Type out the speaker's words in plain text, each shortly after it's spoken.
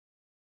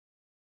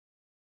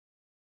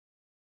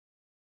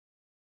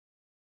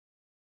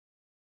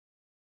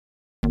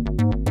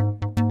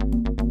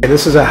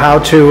This is a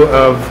how-to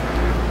of,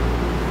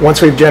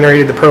 once we've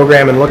generated the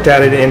program and looked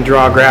at it in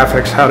Draw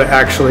Graphics, how to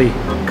actually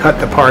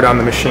cut the part on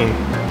the machine.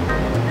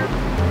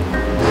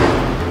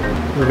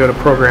 We go to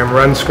Program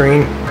Run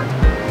screen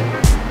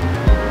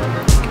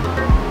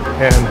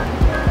and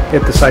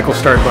hit the cycle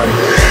start button.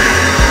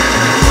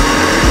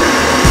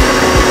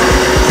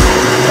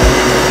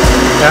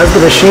 As the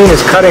machine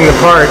is cutting the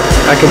part,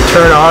 I can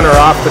turn on or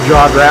off the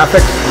Draw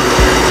Graphics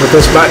with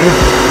this button.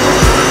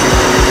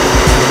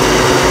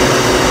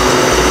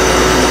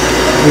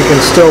 We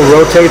can still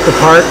rotate the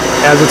part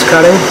as it's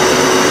cutting.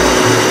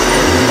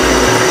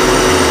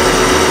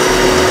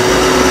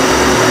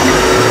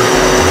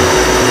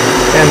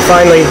 And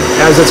finally,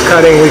 as it's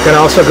cutting, we can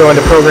also go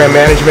into Program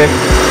Management,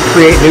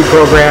 create new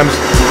programs,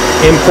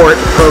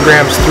 import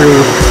programs through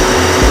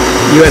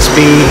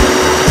USB,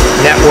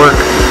 network,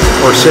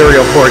 or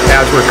serial port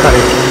as we're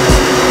cutting.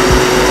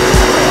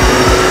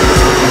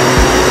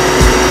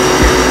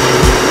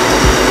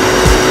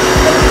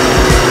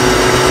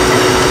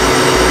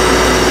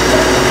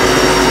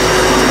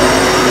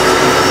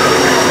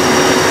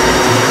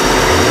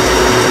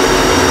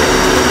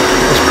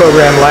 This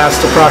program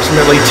lasts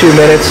approximately 2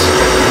 minutes,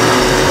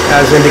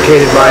 as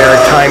indicated by our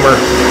timer.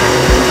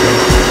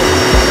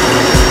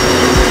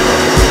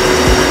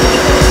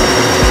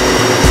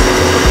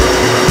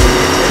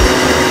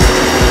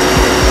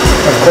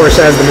 Of course,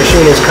 as the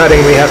machine is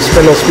cutting, we have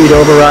spindle speed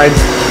override,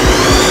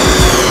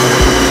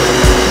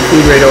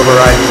 feed rate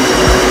override.